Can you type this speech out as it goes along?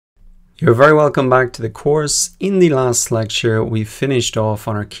You're very welcome back to the course. In the last lecture, we finished off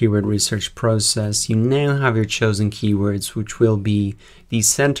on our keyword research process. You now have your chosen keywords, which will be the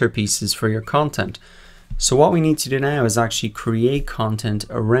centerpieces for your content. So what we need to do now is actually create content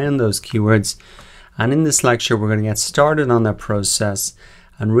around those keywords. And in this lecture, we're going to get started on that process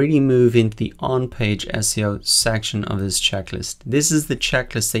and really move into the on-page SEO section of this checklist. This is the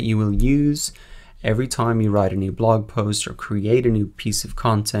checklist that you will use every time you write a new blog post or create a new piece of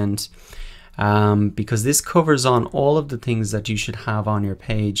content, because this covers on all of the things that you should have on your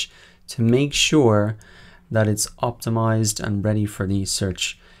page to make sure that it's optimized and ready for the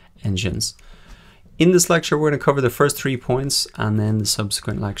search engines. In this lecture, we're going to cover the first 3 points, and then the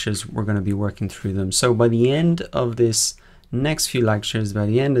subsequent lectures, we're going to be working through them. So by the end of this next few lectures, by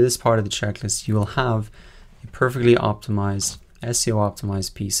the end of this part of the checklist, you will have a perfectly optimized, SEO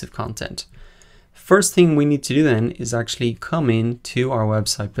optimized piece of content. First thing we need to do then is actually come into our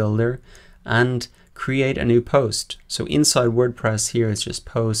website builder and create a new post. So inside WordPress here, it's just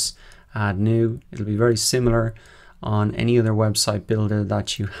posts, add new. It'll be very similar on any other website builder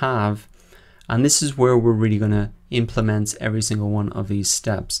that you have. And this is where we're really going to implement every single one of these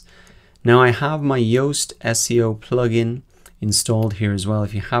steps. Now I have my Yoast SEO plugin installed here as well.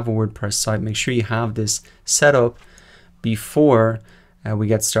 If you have a WordPress site, make sure you have this set up before we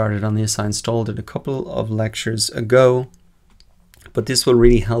get started on this. I installed it a couple of lectures ago, but this will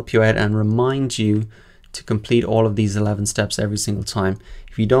really help you out and remind you to complete all of these 11 steps every single time.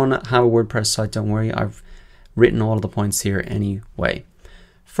 If you don't have a WordPress site, don't worry, I've written all of the points here anyway.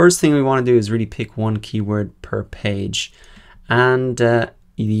 First thing we want to do is really pick one keyword per page, and the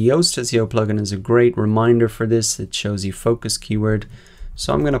Yoast SEO plugin is a great reminder for this. It shows you focus keyword,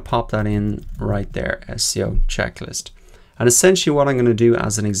 so I'm going to pop that in right there, SEO checklist. And essentially what I'm going to do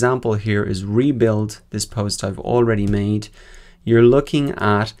as an example here is rebuild this post I've already made. You're looking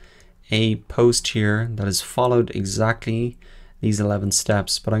at a post here that has followed exactly these 11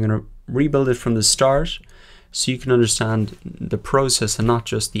 steps, but I'm going to rebuild it from the start so you can understand the process and not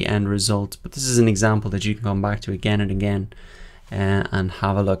just the end result. But this is an example that you can come back to again and again and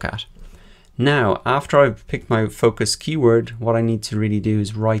have a look at. Now, after I've picked my focus keyword, what I need to really do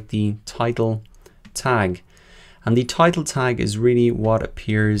is write the title tag. And the title tag is really what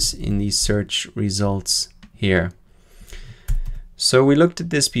appears in these search results here. So we looked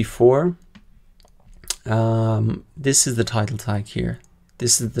at this before. This is the title tag here.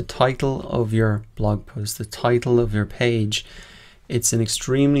 This is the title of your blog post, the title of your page. It's an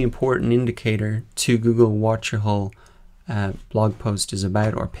extremely important indicator to Google what your whole blog post is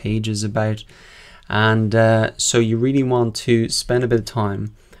about or page is about. And so you really want to spend a bit of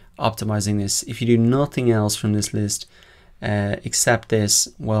time optimizing this. If you do nothing else from this list except this,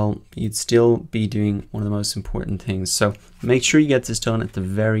 well, you'd still be doing one of the most important things. So make sure you get this done at the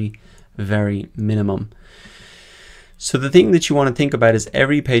very, very minimum. So the thing that you want to think about is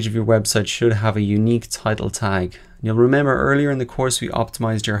every page of your website should have a unique title tag. You'll remember earlier in the course we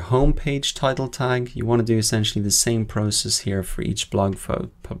optimized your homepage title tag. You want to do essentially the same process here for each blog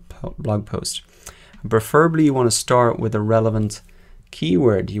post. And preferably you want to start with a relevant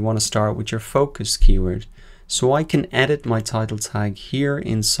keyword. You want to start with your focus keyword. So I can edit my title tag here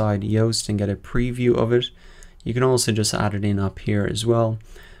inside Yoast and get a preview of it. You can also just add it in up here as well,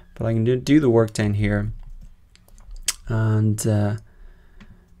 but I can do the work down here, and I'm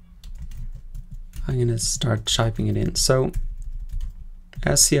going to start typing it in. So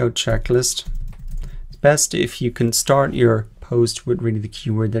SEO checklist. It's best if you can start your post with really the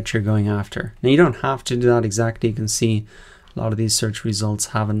keyword that you're going after. Now you don't have to do that exactly. You can see a lot of these search results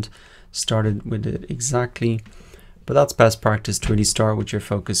haven't started with it exactly, but that's best practice to really start with your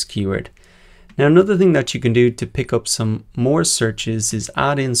focus keyword. Now another thing that you can do to pick up some more searches is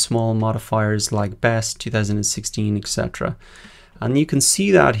add in small modifiers like best, 2016, etc. And you can see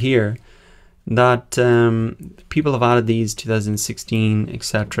that here that people have added these 2016,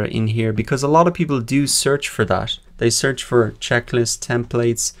 etc. in here because a lot of people do search for that. They search for checklists,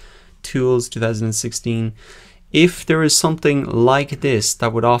 templates, tools, 2016. If there is something like this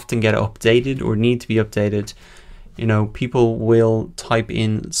that would often get updated or need to be updated, you know, people will type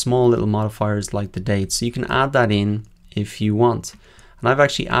in small little modifiers like the date. So you can add that in if you want. And I've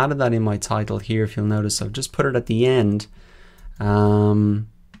actually added that in my title here. If you'll notice, I've just put it at the end.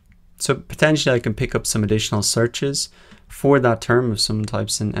 So potentially I can pick up some additional searches for that term if someone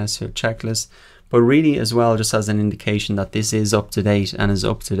types in SEO checklist, but really as well just as an indication that this is up to date and is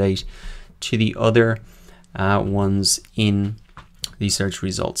up to date to the other ones in the search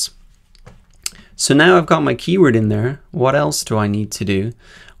results. So now I've got my keyword in there. What else do I need to do?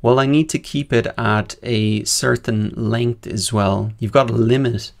 Well, I need to keep it at a certain length as well. You've got a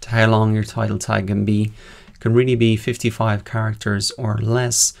limit to how long your title tag can be. It can really be 55 characters or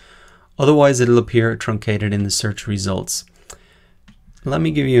less. Otherwise, it'll appear truncated in the search results. Let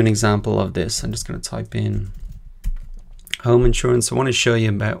me give you an example of this. I'm just going to type in home insurance. I want to show you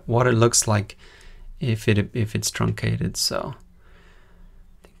about what it looks like if it's truncated. So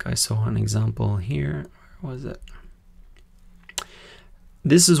I think I saw an example here. Where was it?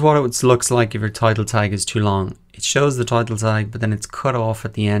 This is what it looks like if your title tag is too long. It shows the title tag, but then it's cut off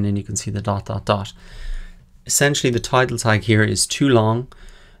at the end and you can see the ... Essentially, the title tag here is too long.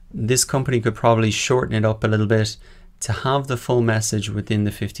 This company could probably shorten it up a little bit to have the full message within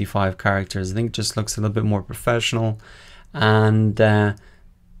the 55 characters. I think it just looks a little bit more professional, and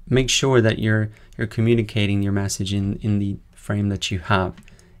make sure that you're communicating your message in the frame that you have.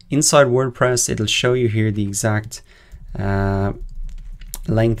 Inside WordPress, it'll show you here the exact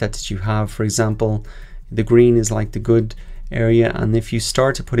length that you have. For example, the green is like the good area, and if you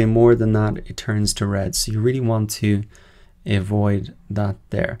start to put in more than that, it turns to red. So you really want to avoid that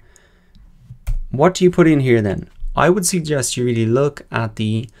there. What do you put in here then? I would suggest you really look at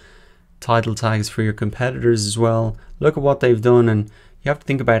the title tags for your competitors as well. Look at what they've done, and you have to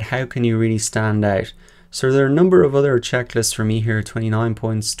think about how can you really stand out. So there are a number of other checklists for me here: 29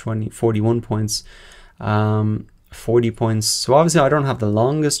 points, 41 points, 40 points. So obviously I don't have the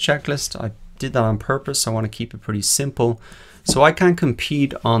longest checklist. I did that on purpose. I want to keep it pretty simple. So I can't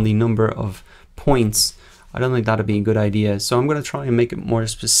compete on the number of points. I don't think that'd be a good idea. So I'm going to try and make it more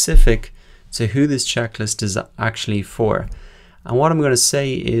specific to who this checklist is actually for. And what I'm going to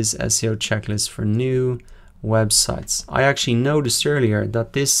say is SEO checklist for new websites. I actually noticed earlier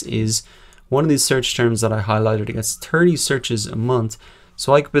that this is one of these search terms that I highlighted. It gets 30 searches a month.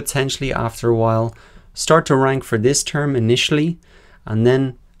 So I could potentially, after a while, start to rank for this term initially, and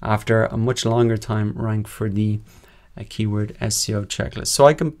then after a much longer time, rank for the keyword SEO checklist. So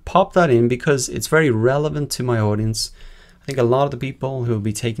I can pop that in because it's very relevant to my audience. I think a lot of the people who will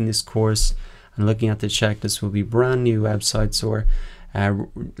be taking this course and looking at the checklist will be brand new websites or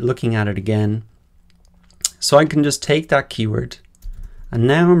looking at it again. So I can just take that keyword, and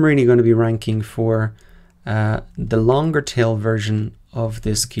now I'm really going to be ranking for the longer tail version of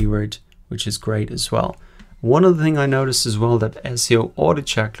this keyword, which is great as well. One other thing I noticed as well, that SEO audit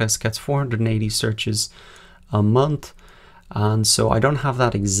checklist gets 480 searches a month, and so I don't have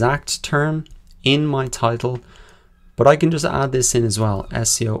that exact term in my title, but I can just add this in as well,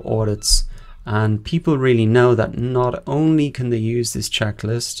 SEO audits, and people really know that not only can they use this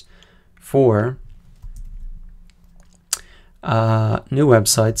checklist for new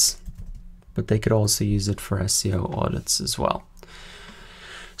websites, but they could also use it for SEO audits as well.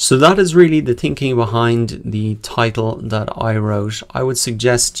 So that is really the thinking behind the title that I wrote. I would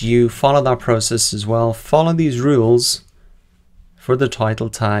suggest you follow that process as well. Follow these rules for the title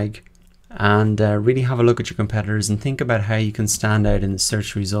tag, and really have a look at your competitors and think about how you can stand out in the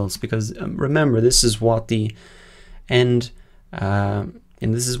search results, because remember, this is what the end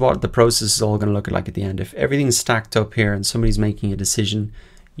and this is what the process is all going to look like at the end. If everything's stacked up here and somebody's making a decision,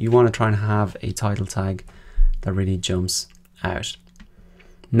 you want to try and have a title tag that really jumps out.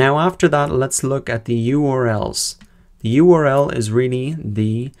 Now after that, let's look at the URLs. The URL is really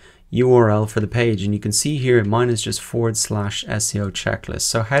the URL for the page, and you can see here mine is just / SEO checklist.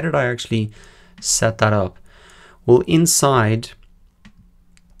 So how did I actually set that up? Well, inside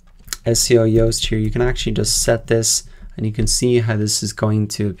SEO Yoast here, you can actually just set this, and you can see how this is going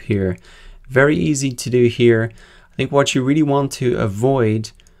to appear. Very easy to do here. I think what you really want to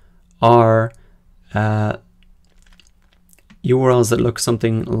avoid are URLs that look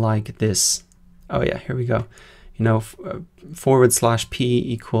something like this. Oh yeah, here we go. You know, /p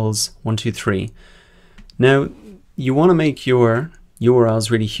equals 123. Now you want to make your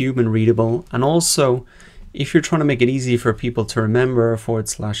URLs really human readable, and also if you're trying to make it easy for people to remember /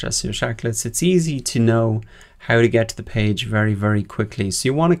 SEO checklist, it's easy to know how to get to the page very, very quickly. So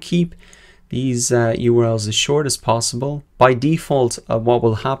you want to keep these URLs as short as possible. By default, what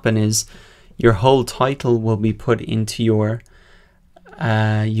will happen is your whole title will be put into your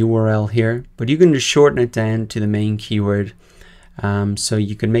URL here, but you can just shorten it down to the main keyword, so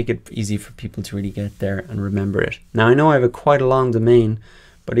you can make it easy for people to really get there and remember it. Now I know I have quite a long domain,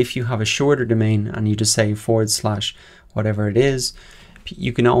 but if you have a shorter domain and you just say / whatever it is,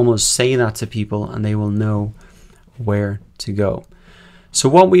 you can almost say that to people and they will know where to go. So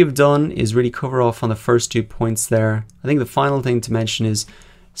what we have done is really cover off on the first 2 points there. I think the final thing to mention is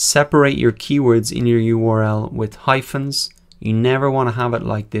separate your keywords in your URL with hyphens. You never want to have it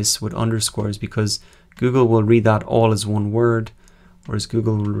like this with underscores, because Google will read that all as one word, whereas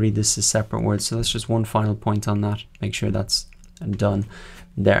Google will read this as separate words. So that's just one final point on that. Make sure that's done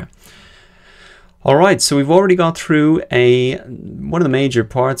there. All right, so we've already got through one of the major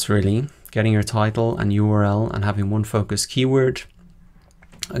parts, really, getting your title and URL and having one focused keyword.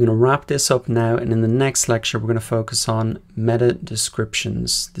 I'm going to wrap this up now, and in the next lecture we're going to focus on meta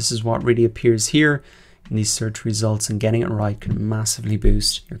descriptions. This is what really appears here in these search results, and getting it right can massively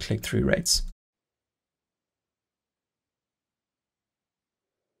boost your click-through rates.